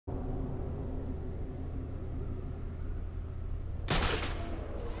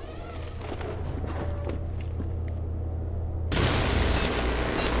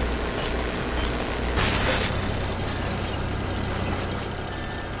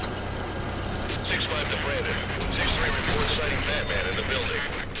5 to Brandon. 6-3 reports sighting Batman in the building.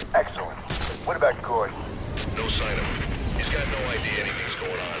 Excellent. What about Gordon? No sign of him. He's got no idea anything's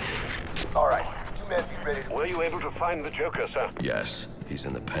going on. All right. You men be ready to... Were you able to find the Joker, sir? Yes, he's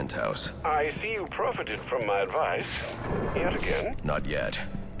in the penthouse. I see you profited from my advice. Yet again. Not yet.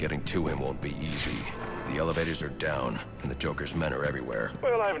 Getting to him won't be easy. The elevators are down, and the Joker's men are everywhere.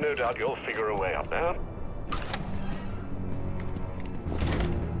 Well, I've no doubt you'll figure a way up there.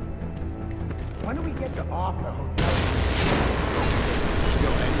 When do we get to off the hotel? Yo,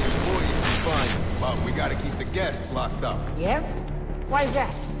 any employees is fine, but we gotta keep the guests locked up. Yeah? Why is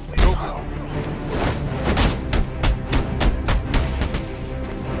that? Joker.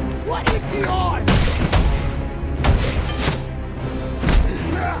 What is the odds?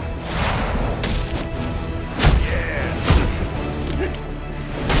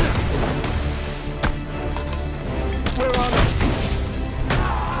 We're on it.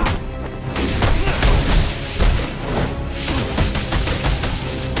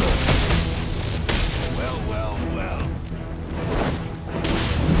 Well.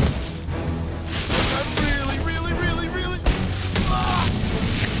 I'm really...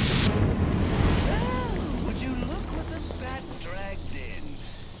 Would you look what the bat dragged in?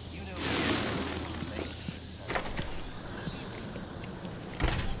 You know...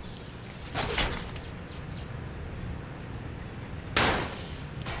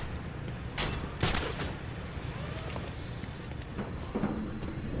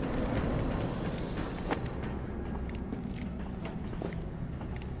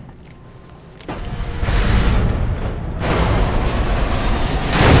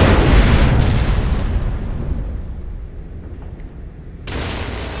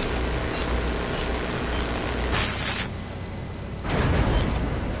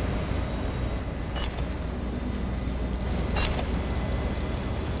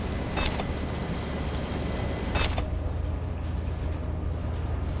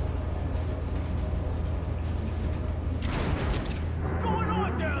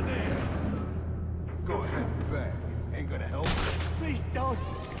 Go ahead, back. Ain't gonna help. Please don't.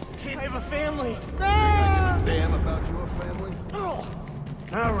 I have a family. I give a damn about your family. Oh.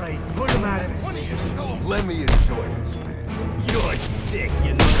 All right, put him out of his misery. Let me enjoy this, man. You're sick,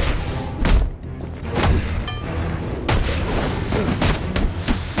 you know.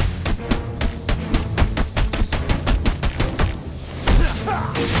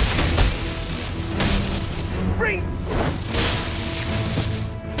 Bring.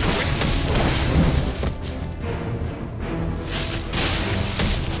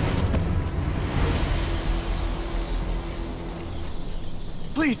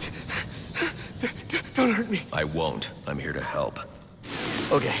 Please, don't hurt me. I won't. I'm here to help.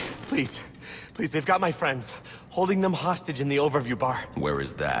 Okay, please. Please, they've got my friends. Holding them hostage in the overview bar. Where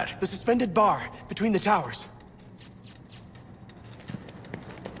is that? The suspended bar, between the towers.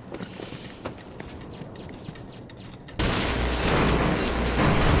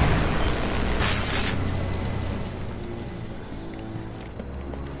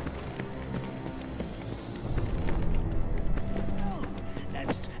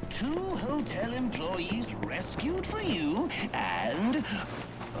 That's 2 hotel employees rescued for you, and...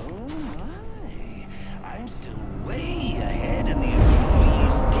 Oh my, I'm still way ahead in the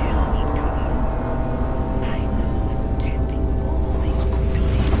employees killed column. I know it's tempting all these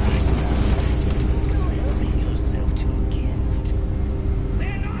goodies right now. Go helping yourself to a gift.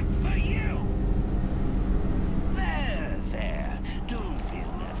 They're not for you! There. Don't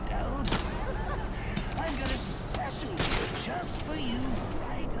feel left out. I've got a special gift just for you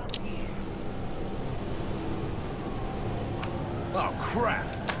right up here. Oh, crap.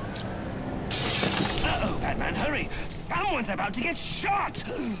 Uh-oh, Batman, hurry! Someone's about to get shot!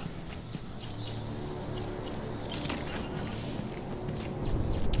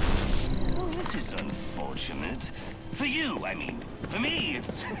 Oh, this is unfortunate. For you, I mean. For me,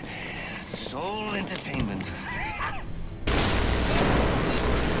 it's sole entertainment.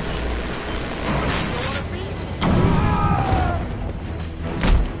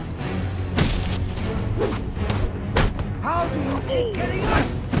 How do you keep getting us?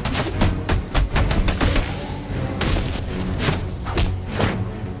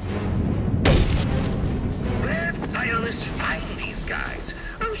 Red, I honestly find these guys.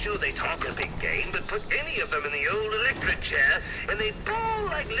 I'm sure they talk a big game, but put any of them in the old electric chair, and they bawl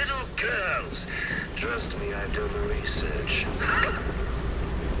like little girls. Trust me, I've done the research.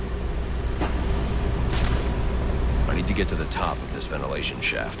 I need to get to the top of this ventilation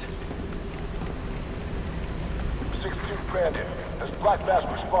shaft. 6-2 Brandon. Has Black Mask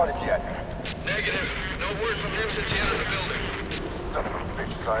responded yet? Negative. No word from him since he entered the building. Son of a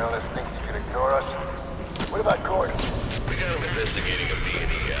bitch, Sionis thinks he can ignore us. What about Gordon? We got him investigating a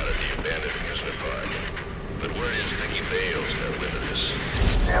B&E out at the abandoned amusement park. But word is Vicky Vale's got wind of this.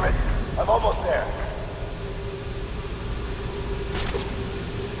 Damn it, I'm almost there.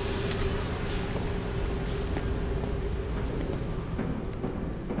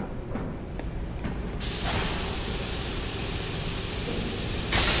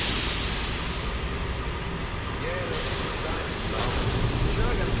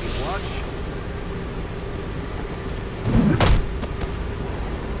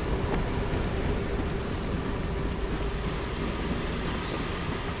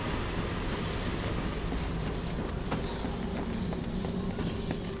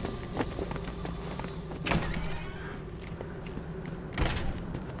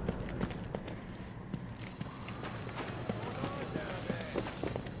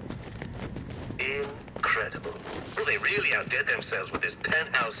 Incredible. Well, they really outdid themselves with this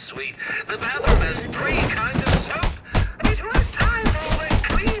penthouse suite. The bathroom has 3 kinds of soap. I mean, who has time for all that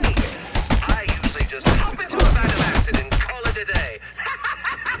cleaning? I usually just hop into a vat of acid and call it a day.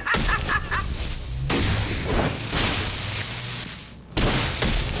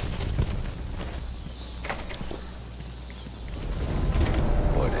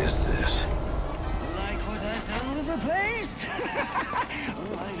 What is this? Like what I've done with the place?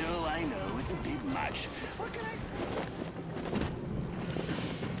 Oh, I know, it's a bit much. What can I say?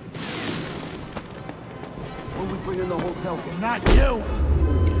 When we bring in the hotel, Not you!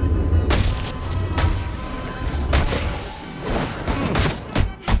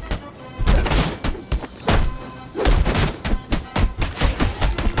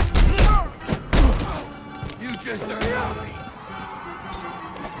 you just hurry up.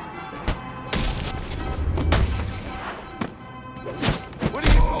 What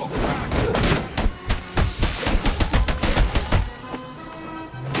are you talking about?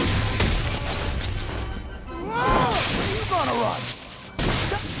 You're gonna run!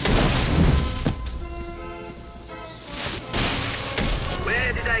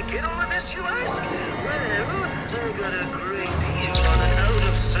 Where did I get all of this, you ask? Well, I got a great deal on an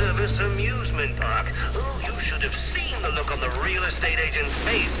out-of-service amusement park. Oh, you should have seen the look on the real estate agent's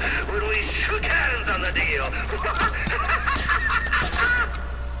face when we shook hands on the deal.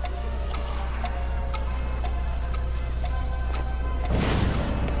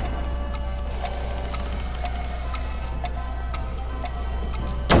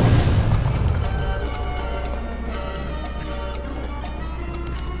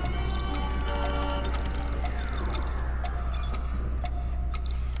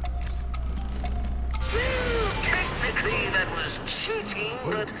 Technically, that was cheating,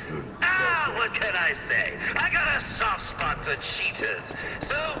 but what can I say? I got a soft spot for cheaters.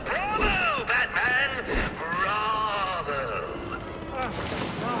 So bravo, Batman! Bravo!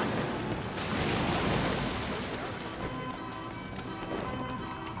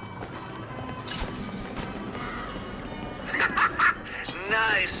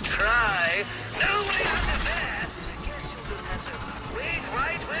 Nice try. Nobody under there. Guess you'll just have to wait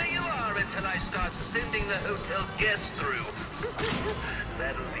right where you are until I start sending the hotel guests through.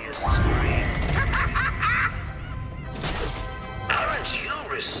 That'll be a scream. Aren't you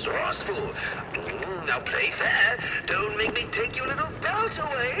resourceful? Now play fair. Don't make me take your little belt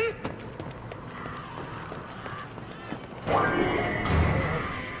away.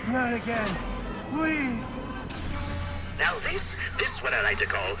 Not again. Please. Now this what I like to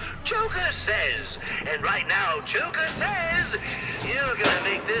call Joker Says. And right now, Joker says, you're gonna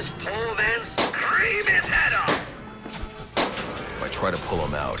make this poor man scream his head off. If I try to pull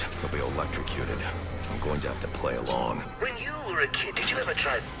him out, he'll be electrocuted. I'm going to have to play along. When you were a kid, did you ever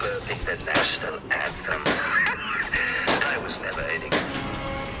try burping the national anthem? I was never anything.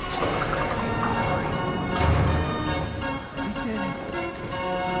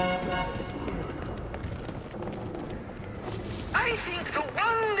 I think the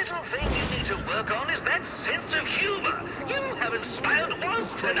one little thing you need to work on is that sense of humor. You haven't smiled once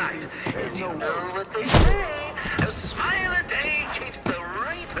tonight. And you know what they say, a smile a day keeps the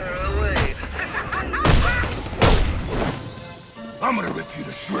reaper away. I'm gonna rip you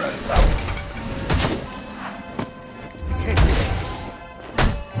to shreds.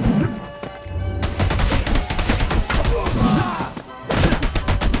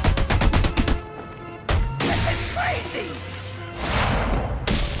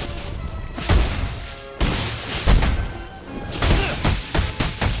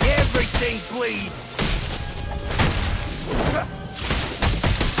 Everything bleeds!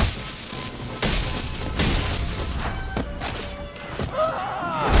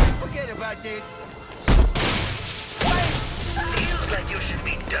 Forget about this. Feels like you should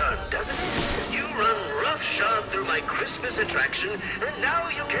be done, doesn't it? You run roughshod through my Christmas attraction, and now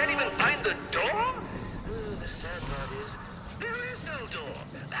you can't even find the door? The sad part is, there is no door.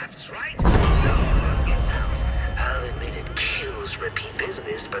 That's right. No one gets out. I'll admit it kills repeat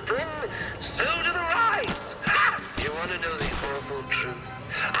business, but then, so do the rides. Ha! You want to know the awful truth?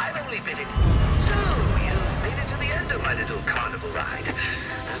 I've only been in... So, you've made it to the end of my little carnival ride.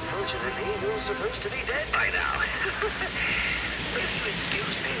 Unfortunately, you're supposed to be dead by now. Will you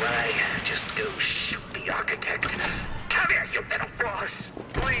excuse me while I just go shoot the architect? Come here, you little boss!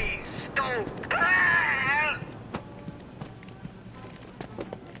 Please, don't... Ah!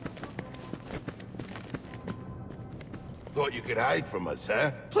 Thought you could hide from us,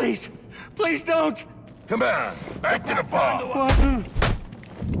 huh? Please! Please don't! Come on, back to the bar.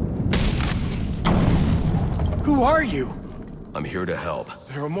 Who are you? I'm here to help.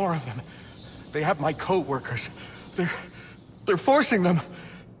 There are more of them. They have my co-workers. They're forcing them.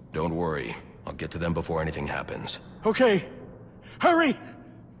 Don't worry. I'll get to them before anything happens. Okay. Hurry!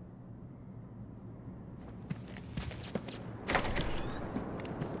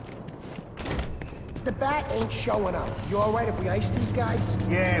 The bat ain't showing up. You alright if we ice these guys?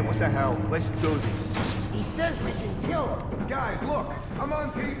 Yeah, what the hell? Let's do this. He says we can kill him. Guys, look, I'm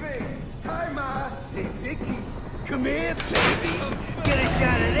on TV. Hi, Ma. Hey, Vicky, come here, baby. Get a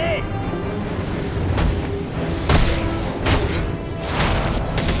shot of this.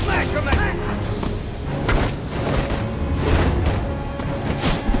 Flash from the head.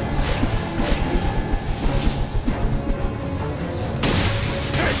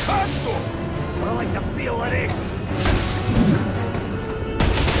 Hey, hostile! I like the feel of this.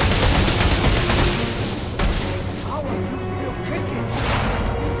 How are you still kicking?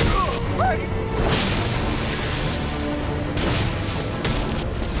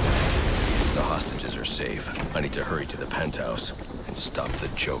 The hostages are safe. I need to hurry to the penthouse and stop the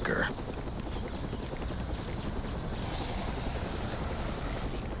Joker.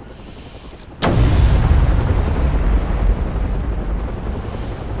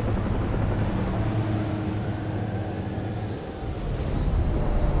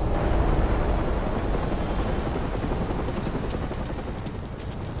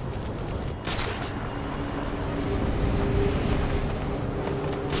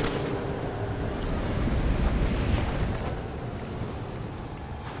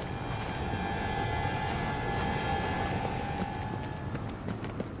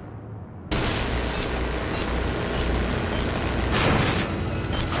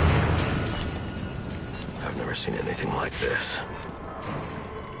 Never seen anything like this.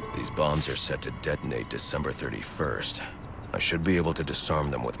 These bombs are set to detonate December 31st. I should be able to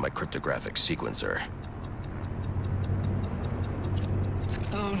disarm them with my cryptographic sequencer.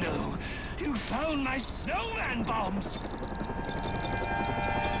 Oh no! You found my snowman bombs!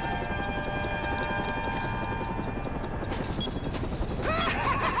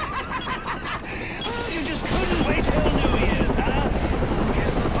 Oh, you just couldn't wait till New Year's, huh?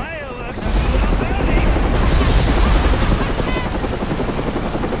 Guess the fireworks are going up early.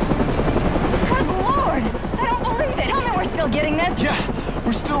 Good Lord! I don't believe it! Tell me we're still getting this! Yeah,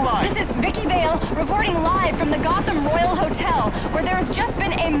 we're still live. This is Vicky Vale reporting live from the Gotham Royal Hotel, where there has just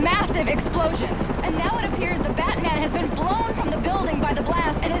been a massive explosion. And now it appears the Batman has been blown from the building by the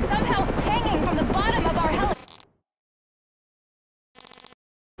blast and is somehow hanging from the bottom of our helicopter.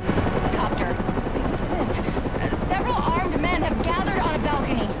 Several armed men have gathered on a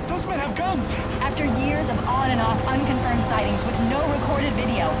balcony. Those men have guns. After years of on and off unconfirmed sightings with no recorded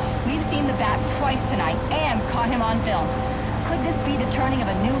video, we've seen the Bat twice tonight and caught him on film. Could this be the turning of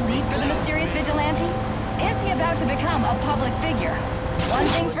a new leaf for the mysterious vigilante? Is he about to become a public figure? One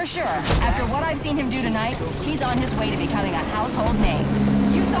thing's for sure, after what I've seen him do tonight, he's on his way to becoming a household name.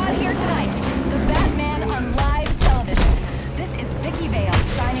 You saw it here tonight, the Batman on live television. This is Vicky Vale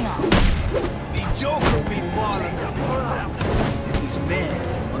signing off. The Joker will fall under and these men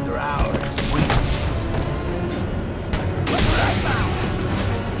under our swing. Right now!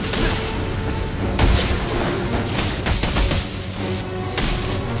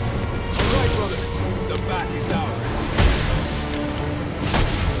 All right, brothers. The bat is ours.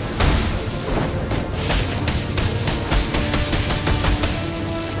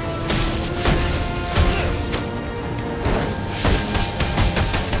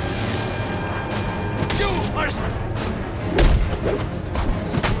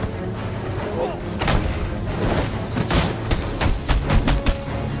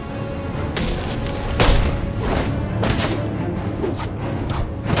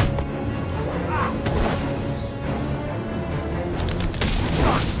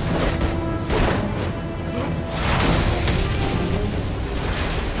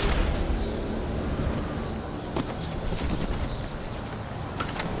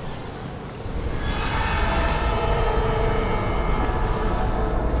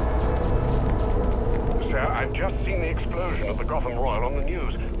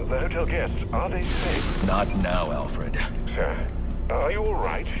 news. The hotel guests, are they safe? Not now, Alfred. Sir, are you all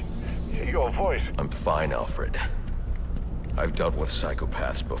right? Your voice... I'm fine, Alfred. I've dealt with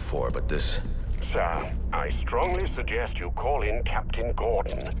psychopaths before, but this... Sir, I strongly suggest you call in Captain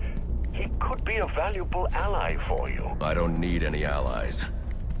Gordon. He could be a valuable ally for you. I don't need any allies.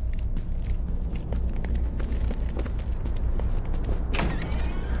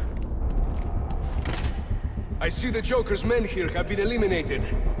 I see the Joker's men here have been eliminated.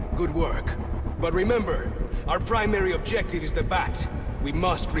 Good work. But remember, our primary objective is the Bat. We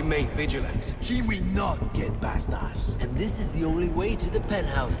must remain vigilant. He will not get past us. And this is the only way to the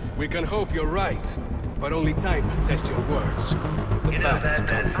penthouse. We can hope you're right, but only time will test your words. The Bat is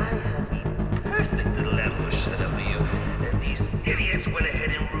coming. I had the perfect little ambush set up for you, and these idiots went ahead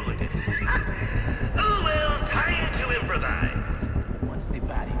and ruined it. Oh well, time to improvise. Once the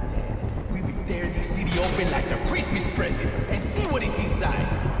Bat is dead, we will tear this city open like a Christmas present and see what is inside.